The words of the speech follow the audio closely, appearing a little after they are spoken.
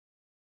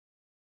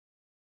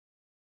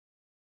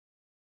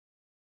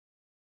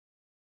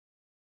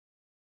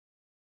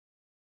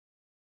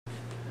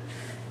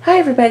Hi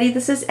everybody,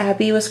 this is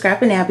Abby with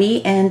Scrappin'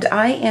 Abby, and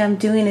I am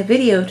doing a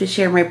video to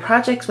share my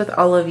projects with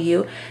all of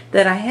you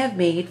that I have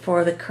made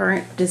for the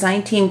current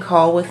design team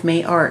call with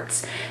May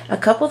Arts. A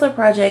couple of the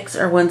projects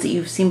are ones that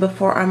you've seen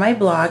before on my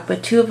blog,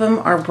 but two of them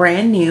are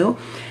brand new.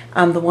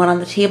 The one on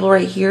the table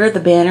right here, the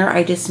banner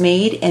I just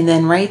made, and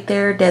then right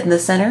there, dead in the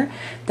center,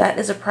 that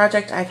is a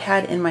project I've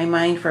had in my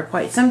mind for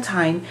quite some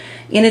time.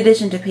 In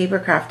addition to paper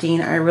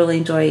crafting, I really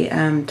enjoy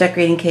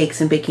decorating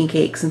cakes and baking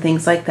cakes and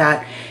things like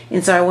that.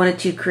 And so I wanted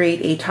to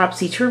create a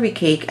topsy-turvy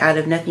cake out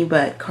of nothing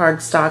but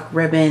cardstock,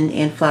 ribbon,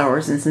 and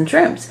flowers and some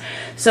trims.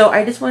 So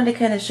I just wanted to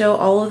kind of show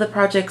all of the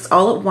projects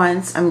all at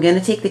once. I'm going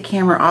to take the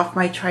camera off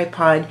my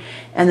tripod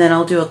and then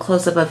I'll do a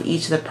close-up of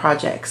each of the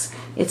projects.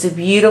 It's a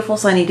beautiful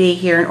sunny day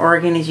here in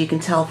Oregon, as you can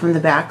tell from the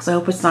back, so I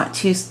hope it's not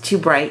too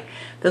bright.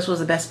 This was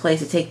the best place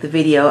to take the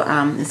video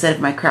instead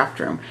of my craft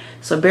room.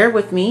 So bear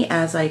with me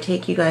as I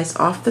take you guys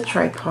off the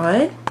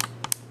tripod.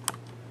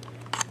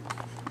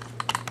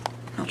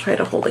 I'll try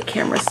to hold the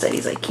camera steady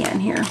as I can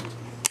here.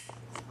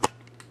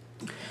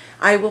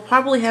 I will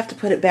probably have to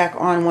put it back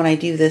on when I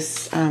do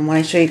this, when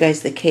I show you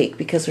guys the cake,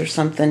 because there's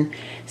something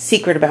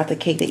secret about the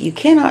cake that you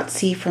cannot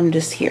see from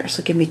just here.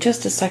 So give me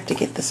just a sec to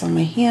get this on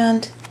my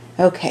hand.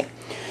 Okay.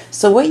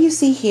 So what you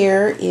see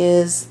here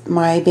is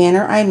my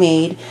banner I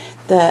made.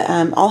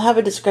 I'll have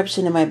a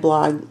description in my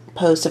blog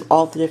post of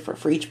all the different,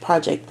 for each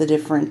project, the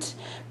different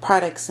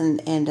products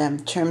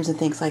and trims and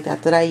things like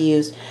that I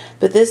use.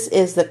 But this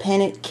is the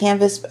painted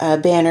canvas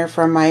banner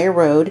from Maya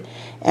Road,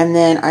 and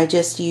then I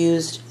just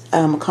used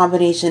a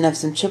combination of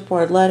some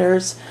chipboard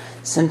letters,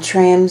 some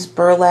trims,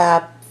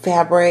 burlap,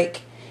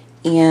 fabric,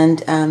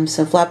 and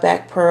some flat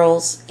back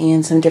pearls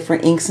and some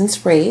different inks and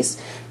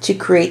sprays to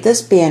create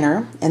this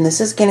banner. And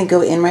this is going to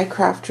go in my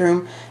craft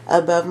room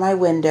above my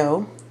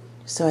window,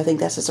 so I think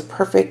that's just a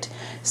perfect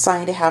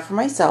sign to have for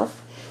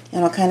myself.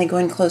 And I'll kind of go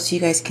in close so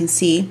you guys can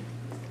see.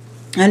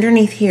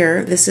 Underneath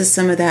here, this is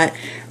some of that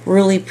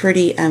really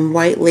pretty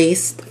white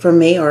lace from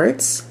May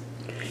Arts,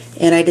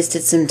 and I just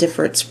did some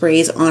different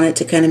sprays on it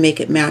to kind of make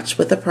it match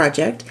with the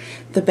project.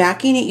 The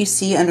backing that you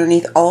see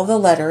underneath all of the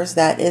letters,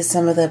 that is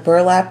some of the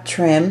burlap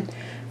trim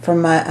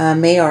from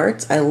May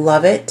Arts. I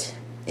love it.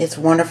 It's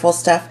wonderful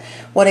stuff.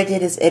 What I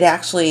did is, it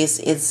actually is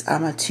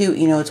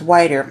it's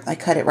wider. I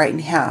cut it right in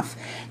half.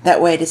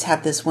 That way I just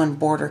have this one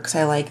border because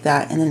I like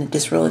that, and then it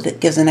just really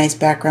gives a nice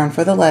background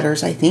for the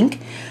letters, I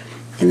think.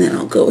 And then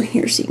I'll go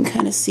here so you can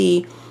kind of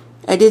see.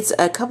 I did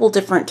a couple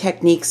different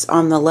techniques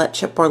on the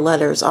chipboard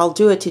letters. I'll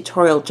do a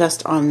tutorial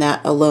just on that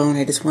alone.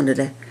 I just wanted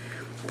to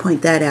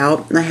point that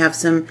out. And I have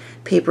some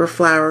paper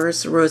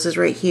flowers, roses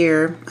right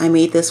here. I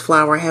made this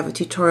flower. I have a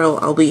tutorial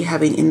I'll be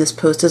having in this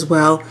post as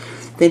well.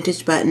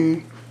 Vintage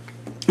button.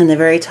 And the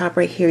very top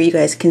right here, you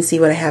guys can see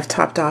what I have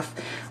topped off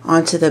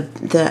onto the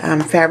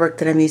fabric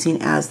that I'm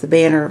using as the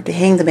banner, to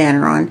hang the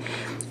banner on.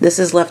 This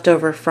is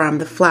leftover from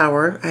the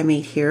flower I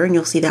made here, and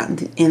you'll see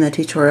that in the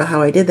tutorial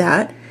how I did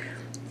that.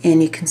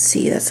 And you can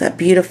see that's that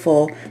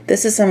beautiful,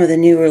 this is some of the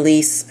new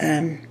release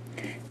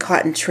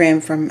cotton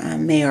trim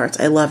from May Arts.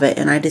 I love it,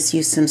 and I just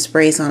used some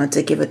sprays on it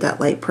to give it that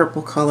light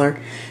purple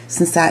color,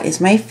 since that is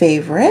my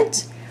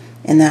favorite,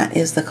 and that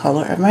is the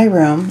color of my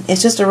room.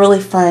 It's just a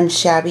really fun,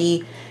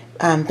 shabby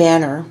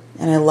banner,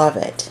 and I love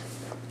it.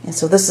 And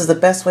so this is the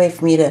best way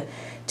for me to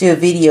do a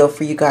video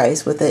for you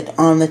guys with it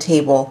on the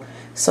table.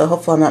 So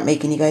hopefully I'm not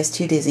making you guys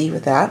too dizzy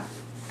with that.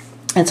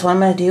 And so what I'm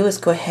going to do is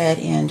go ahead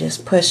and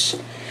just push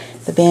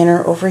the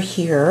banner over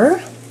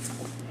here,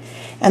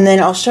 and then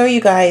I'll show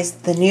you guys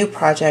the new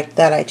project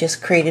that I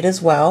just created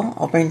as well.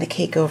 I'll bring the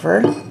cake over,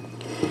 and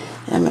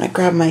I'm going to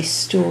grab my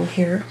stool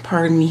here.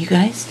 Pardon me, you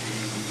guys.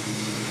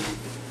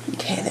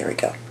 Okay, there we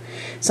go.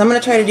 So I'm going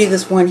to try to do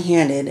this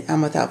one-handed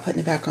without putting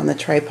it back on the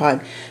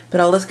tripod,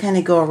 but I'll just kind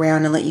of go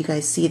around and let you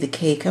guys see the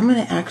cake. I'm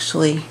going to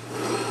actually,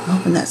 I'm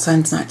hoping that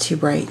sun's not too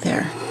bright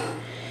there.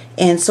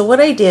 And so what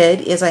I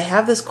did is, I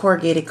have this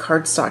corrugated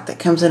cardstock that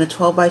comes in a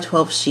 12 by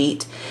 12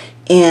 sheet,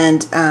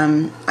 and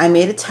I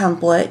made a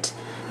template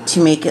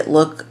to make it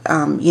look,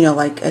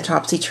 like a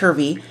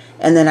topsy-turvy,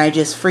 and then I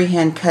just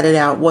freehand cut it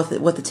out with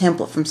the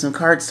template from some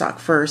cardstock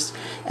first,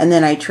 and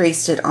then I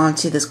traced it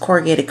onto this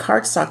corrugated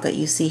cardstock that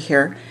you see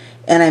here,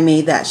 and I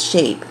made that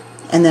shape.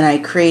 And then I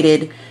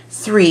created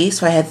 3,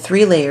 so I had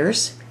 3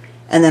 layers,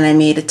 and then I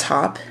made a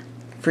top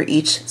for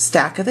each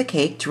stack of the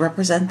cake to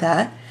represent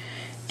that.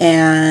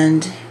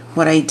 And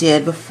what I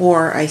did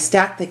before I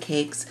stacked the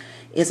cakes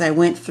is I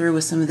went through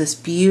with some of this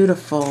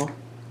beautiful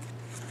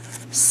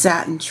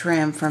satin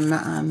trim from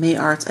May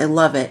Arts. I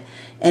love it.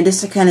 And just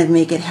to kind of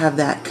make it have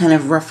that kind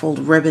of ruffled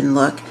ribbon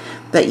look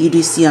that you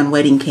do see on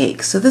wedding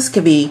cakes. So this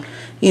could be,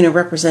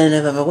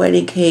 representative of a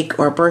wedding cake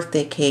or a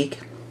birthday cake.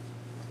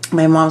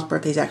 My mom's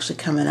birthday is actually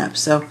coming up,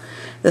 so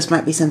this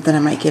might be something I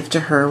might give to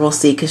her. We'll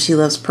see, because she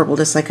loves purple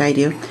just like I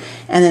do.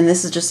 And then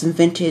this is just some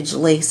vintage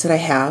lace that I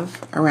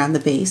have around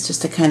the base,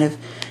 just to kind of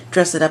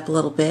dress it up a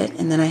little bit.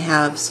 And then I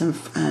have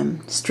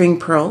some string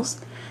pearls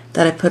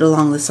that I put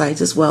along the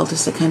sides as well,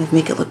 just to kind of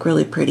make it look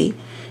really pretty.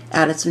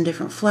 Added some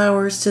different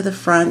flowers to the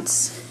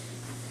fronts,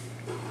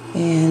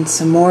 and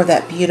some more of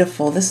that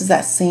beautiful, this is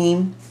that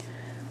same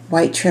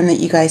white trim that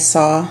you guys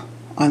saw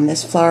on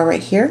this flower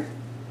right here.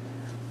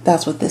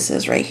 That's what this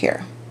is right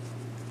here.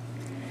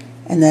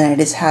 And then I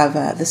just have,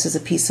 this is a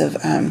piece of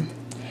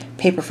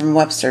paper from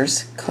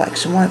Webster's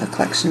collection, one of the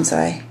collections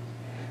that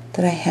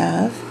I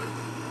have.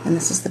 And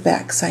this is the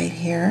back side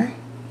here.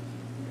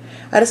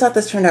 I just thought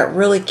this turned out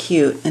really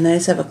cute. And then I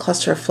just have a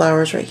cluster of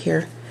flowers right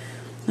here.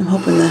 I'm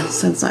hoping the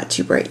sun's not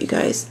too bright, you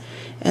guys.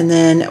 And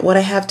then what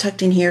I have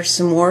tucked in here,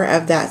 some more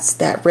of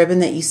that ribbon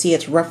that you see,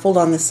 it's ruffled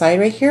on the side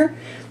right here.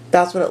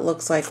 That's what it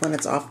looks like when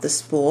it's off the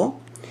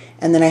spool.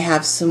 And then I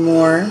have some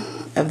more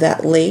of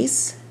that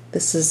lace.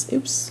 This is,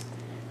 oops,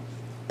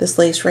 this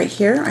lace right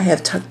here I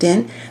have tucked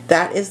in.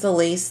 That is the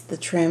lace, the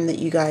trim that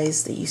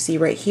you see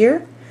right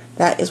here.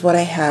 That is what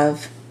I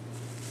have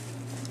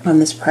on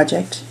this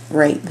project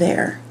right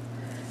there.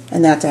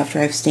 And that's after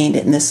I've stained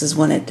it, and this is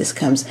when it just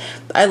comes.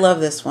 I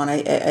love this one.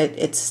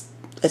 It's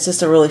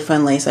just a really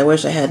fun lace. I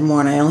wish I had more,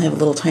 and I only have a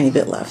little tiny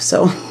bit left,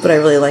 so, but I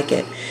really like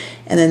it.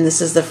 And then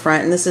this is the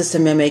front, and this is to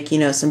mimic, you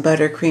know, some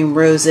buttercream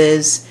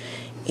roses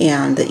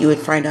and that you would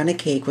find on a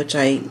cake, which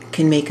I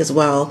can make as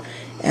well.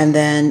 And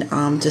then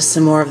just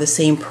some more of the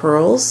same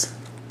pearls,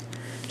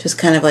 just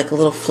kind of like a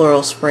little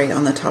floral spray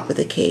on the top of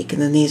the cake.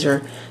 And then these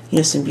are, you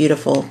know, some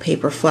beautiful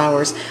paper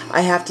flowers.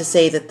 I have to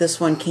say that this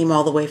one came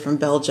all the way from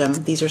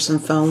Belgium. These are some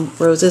foam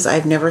roses.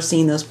 I've never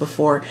seen those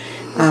before.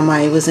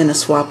 I was in a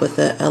swap with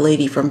a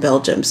lady from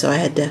Belgium, so I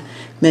had to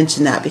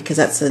mention that because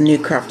that's a new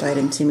craft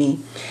item to me.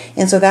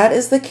 And so that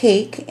is the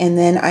cake. And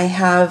then I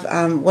have,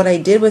 what I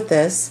did with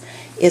this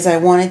is I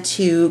wanted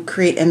to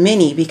create a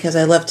mini because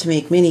I love to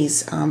make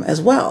minis as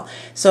well.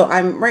 So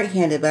I'm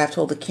right-handed, but I've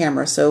told the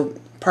camera, so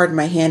pardon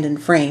my hand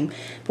and frame.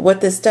 But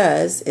what this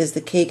does is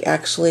the cake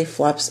actually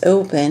flops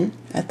open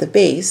at the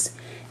base,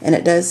 and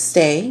it does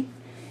stay.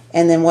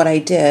 And then what I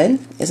did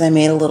is I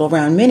made a little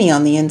round mini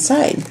on the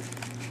inside.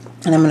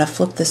 And I'm going to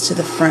flip this to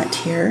the front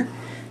here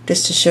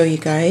just to show you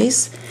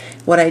guys.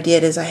 What I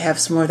did is I have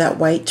some more of that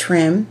white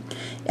trim.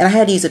 And I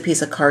had to use a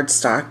piece of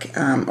cardstock,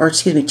 or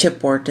excuse me,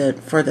 chipboard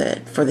for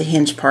the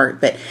hinge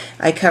part, but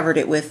I covered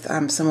it with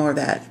some more of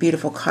that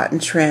beautiful cotton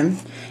trim.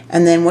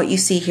 And then what you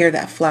see here,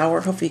 that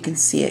flower, hopefully you can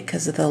see it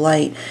because of the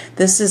light.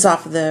 This is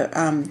off of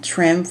the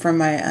trim from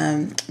my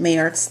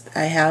Mayarts.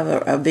 I have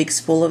a big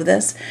spool of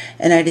this,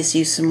 and I just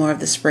used some more of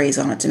the sprays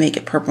on it to make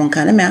it purple and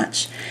kind of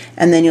match.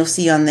 And then you'll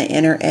see on the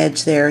inner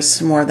edge there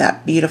some more of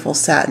that beautiful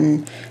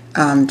satin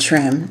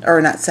trim,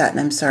 or not satin,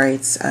 I'm sorry,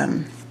 it's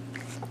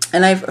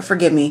and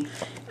forgive me,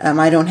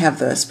 I don't have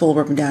the spool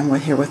ribbon down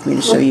here with me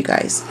to show you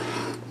guys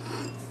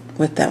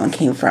what that one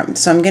came from.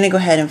 So I'm going to go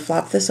ahead and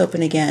flop this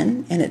open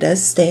again, and it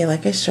does stay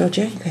like I showed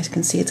you. You guys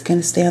can see it's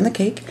going to stay on the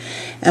cake.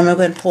 And I'm going to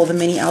go ahead and pull the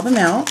mini album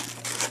out,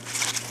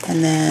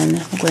 and then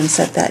I'll go ahead and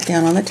set that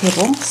down on the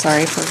table.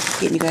 Sorry for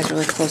getting you guys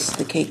really close to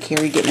the cake here.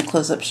 You're getting a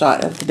close-up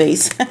shot of the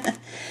base.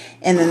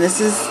 And then this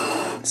is,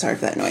 sorry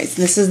for that noise,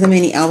 this is the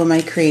mini album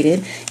I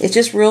created. It's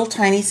just real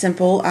tiny,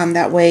 simple.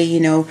 That way, you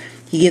know,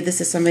 you give this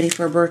to somebody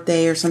for a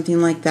birthday or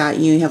something like that.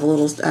 You have a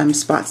little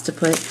spots to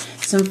put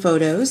some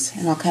photos,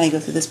 and I'll kind of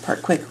go through this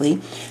part quickly.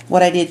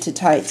 What I did to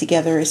tie it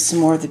together is some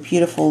more of the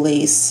beautiful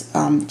lace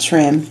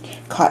trim,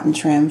 cotton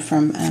trim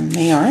from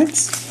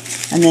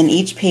Mayarts. And then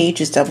each page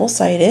is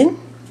double-sided,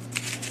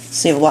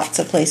 so you have lots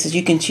of places.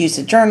 You can choose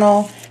a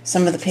journal.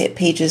 Some of the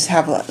pages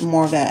have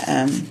more of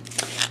that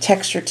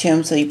texture to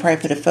them, so you probably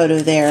put a photo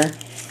there.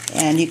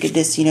 And you could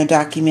just, you know,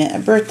 document a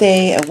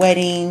birthday, a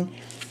wedding.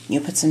 You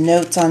put some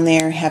notes on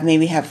there,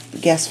 maybe have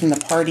guests from the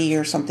party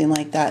or something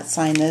like that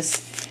sign this.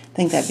 I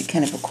think that'd be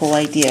kind of a cool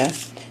idea.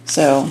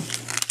 So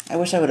I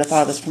wish I would have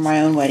thought of this for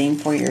my own wedding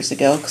 4 years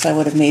ago, because I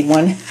would have made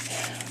one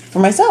for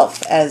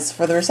myself as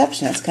for the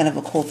reception. That's kind of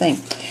a cool thing.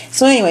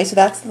 So anyway, so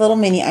that's the little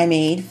mini I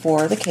made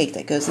for the cake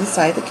that goes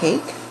inside the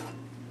cake.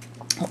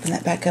 Open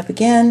that back up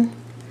again.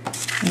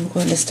 I'm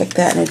going to stick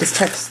that, and it just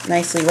tucks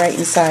nicely right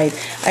inside.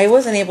 I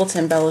wasn't able to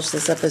embellish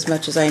this up as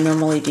much as I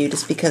normally do,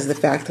 just because of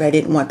the fact that I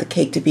didn't want the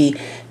cake to be,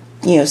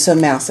 you know, so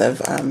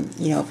massive,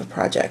 you know, of a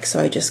project. So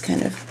I just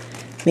kind of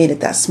made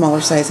it that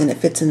smaller size, and it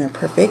fits in there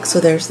perfect.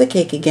 So there's the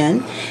cake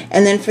again.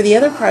 And then for the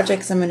other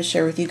projects I'm going to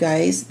share with you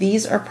guys,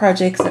 these are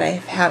projects that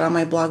I've had on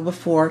my blog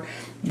before,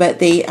 but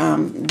they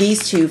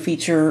these two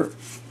feature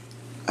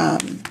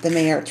the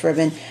Mayarts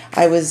ribbon.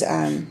 I was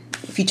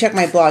if you check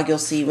my blog, you'll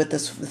see what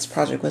this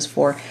project was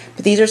for.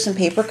 But these are some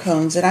paper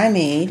cones that I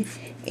made,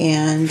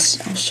 and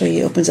I'll show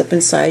you. It opens up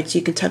inside, so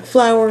you can tuck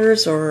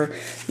flowers or,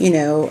 you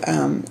know,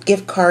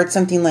 gift cards,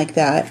 something like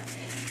that.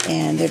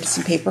 And they're just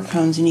some paper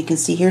cones, and you can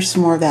see here's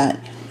some more of that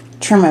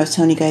trim I was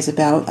telling you guys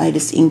about. I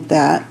just inked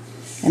that,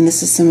 and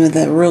this is some of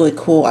the really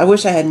cool. I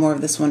wish I had more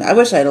of this one. I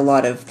wish I had a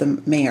lot of the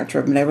Mayarts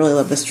ribbon, but I really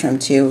love this trim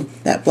too.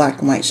 That black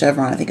and white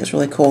chevron, I think is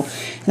really cool.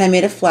 And I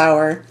made a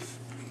flower.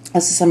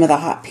 This is some of the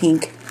hot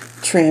pink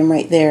trim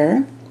right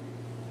there.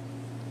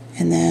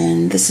 And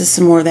then this is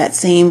some more of that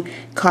same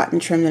cotton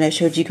trim that I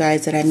showed you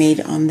guys that I made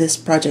on this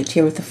project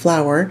here with the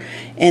flower.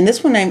 And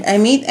this one I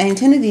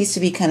intended these to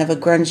be kind of a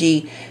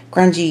grungy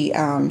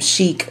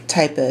chic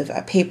type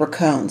of paper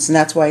cones, and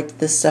that's why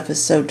this stuff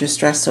is so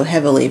distressed so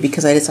heavily,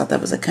 because I just thought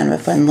that was a kind of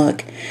a fun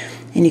look.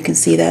 And you can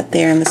see that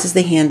there, and this is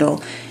the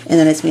handle. And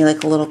then it's made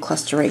like a little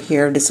cluster right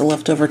here, just the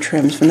leftover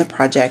trims from the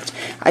project.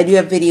 I do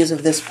have videos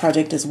of this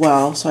project as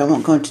well, so I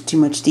won't go into too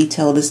much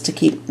detail just to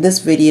keep this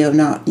video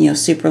not,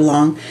 super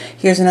long.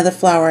 Here's another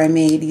flower I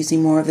made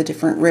using more of the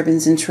different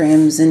ribbons and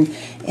trims and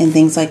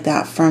things like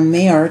that from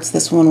May Arts.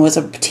 This one was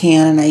a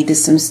tan, and I did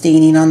some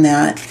staining on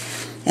that.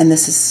 And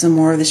this is some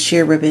more of the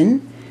sheer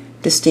ribbon.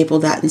 Just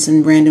stapled that in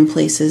some random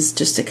places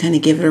just to kind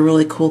of give it a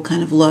really cool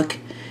kind of look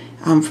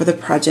for the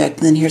project.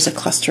 And then here's a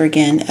cluster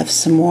again of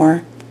some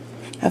more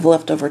of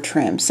leftover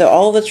trim. So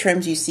all the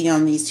trims you see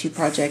on these two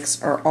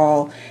projects are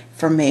all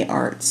from May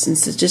Arts. And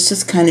so just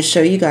to kind of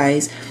show you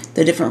guys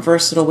the different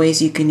versatile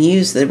ways you can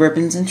use the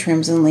ribbons and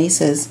trims and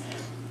laces.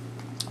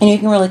 And you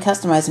can really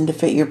customize them to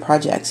fit your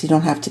projects. You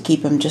don't have to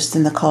keep them just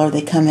in the color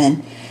they come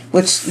in,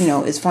 which,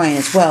 is fine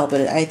as well,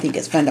 but I think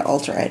it's fun to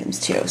alter items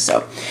too.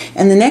 So,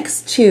 and the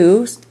next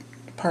two,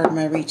 pardon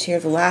my reach here,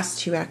 the last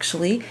two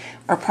actually,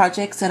 are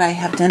projects that I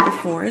have done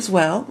before as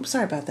well.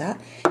 Sorry about that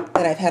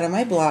I've had on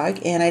my blog,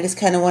 and I just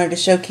kind of wanted to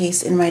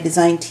showcase in my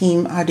design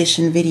team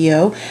audition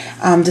video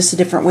just the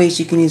different ways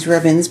you can use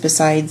ribbons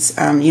besides,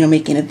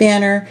 making a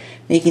banner,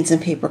 making some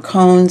paper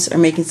cones, or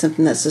making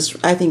something that's just,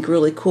 I think,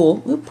 really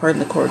cool. Oop, pardon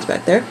the cords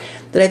back there.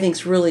 That I think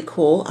is really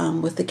cool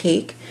with the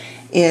cake.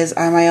 Is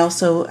I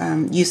also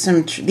use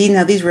some,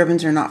 now these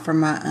ribbons are not from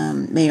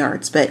May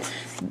Arts, but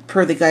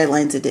per the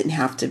guidelines it didn't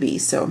have to be.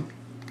 So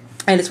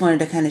I just wanted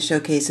to kind of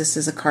showcase, this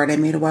is a card I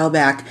made a while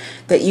back,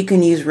 that you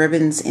can use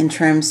ribbons and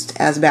trims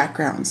as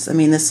backgrounds. I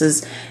mean, this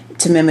is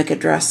to mimic a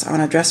dress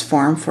on a dress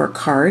form for a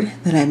card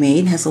that I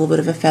made. It has a little bit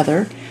of a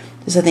feather.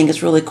 This I think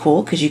is really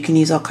cool because you can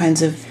use all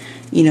kinds of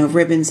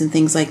ribbons and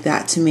things like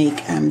that to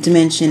make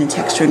dimension and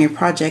texture in your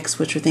projects,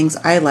 which are things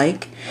I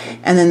like.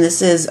 And then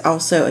this is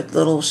also a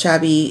little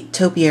shabby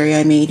topiary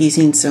I made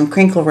using some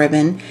crinkle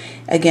ribbon.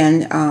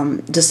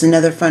 Again, just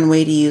another fun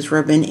way to use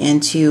ribbon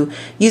and to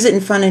use it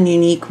in fun and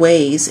unique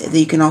ways that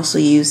you can also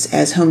use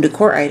as home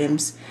decor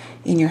items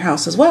in your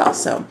house as well.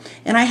 So,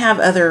 and I have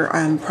other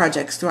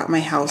projects throughout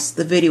my house.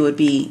 The video would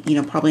be,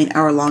 probably an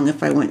hour long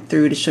if I went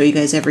through to show you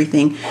guys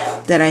everything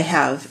that I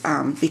have,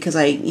 because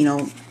I,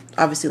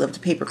 obviously love to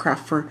paper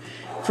craft for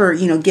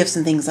gifts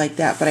and things like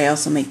that, but I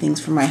also make things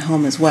for my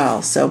home as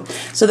well. So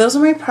those are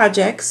my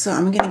projects. So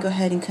I'm going to go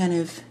ahead and kind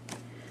of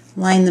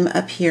line them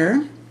up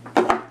here,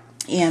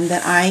 and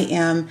that I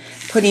am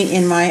putting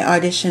in my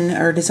audition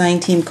or design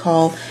team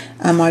call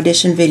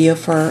audition video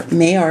for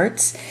May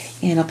Arts.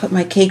 And I'll put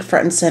my cake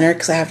front and center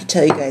because I have to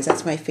tell you guys,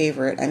 that's my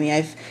favorite. I mean,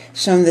 I've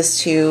shown this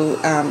to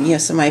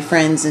some of my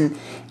friends, and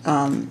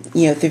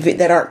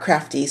that aren't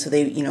crafty, so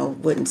they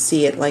wouldn't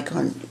see it like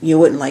on,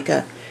 wouldn't like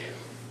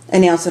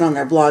announce it on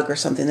their blog or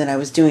something that I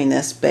was doing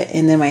this.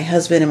 And then my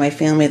husband and my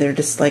family, they're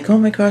just like, oh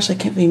my gosh, I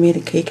can't believe you made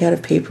a cake out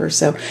of paper.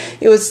 So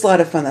it was a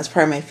lot of fun. That's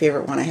probably my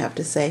favorite one, I have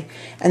to say.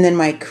 And then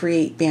my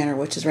create banner,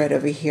 which is right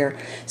over here.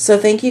 So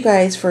thank you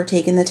guys for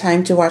taking the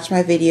time to watch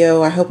my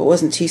video. I hope it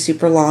wasn't too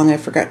super long. I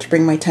forgot to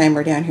bring my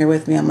timer down here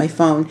with me on my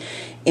phone.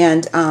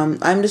 And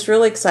I'm just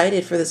really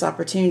excited for this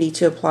opportunity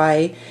to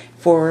apply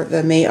for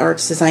the May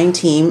Arts design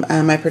team.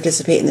 I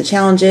participate in the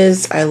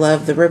challenges. I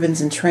love the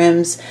ribbons and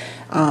trims.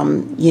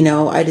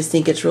 I just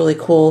think it's really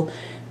cool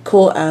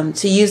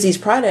to use these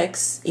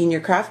products in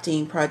your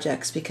crafting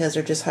projects because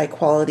they're just high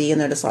quality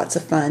and they're just lots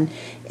of fun.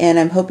 And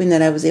I'm hoping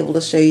that I was able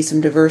to show you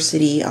some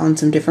diversity on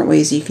some different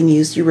ways you can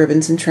use your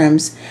ribbons and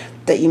trims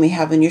that you may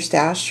have in your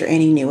stash, or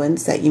any new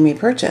ones that you may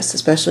purchase,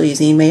 especially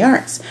using May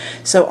Arts.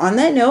 So on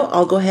that note,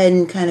 I'll go ahead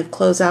and kind of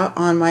close out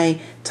on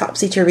my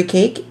topsy-turvy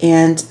cake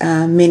and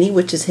mini,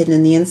 which is hidden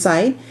in the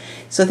inside.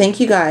 So thank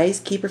you guys.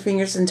 Keep your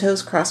fingers and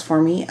toes crossed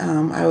for me.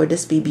 I would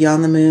just be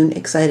beyond the moon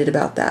excited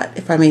about that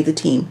if I made the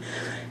team.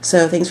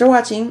 So thanks for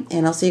watching,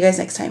 and I'll see you guys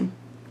next time.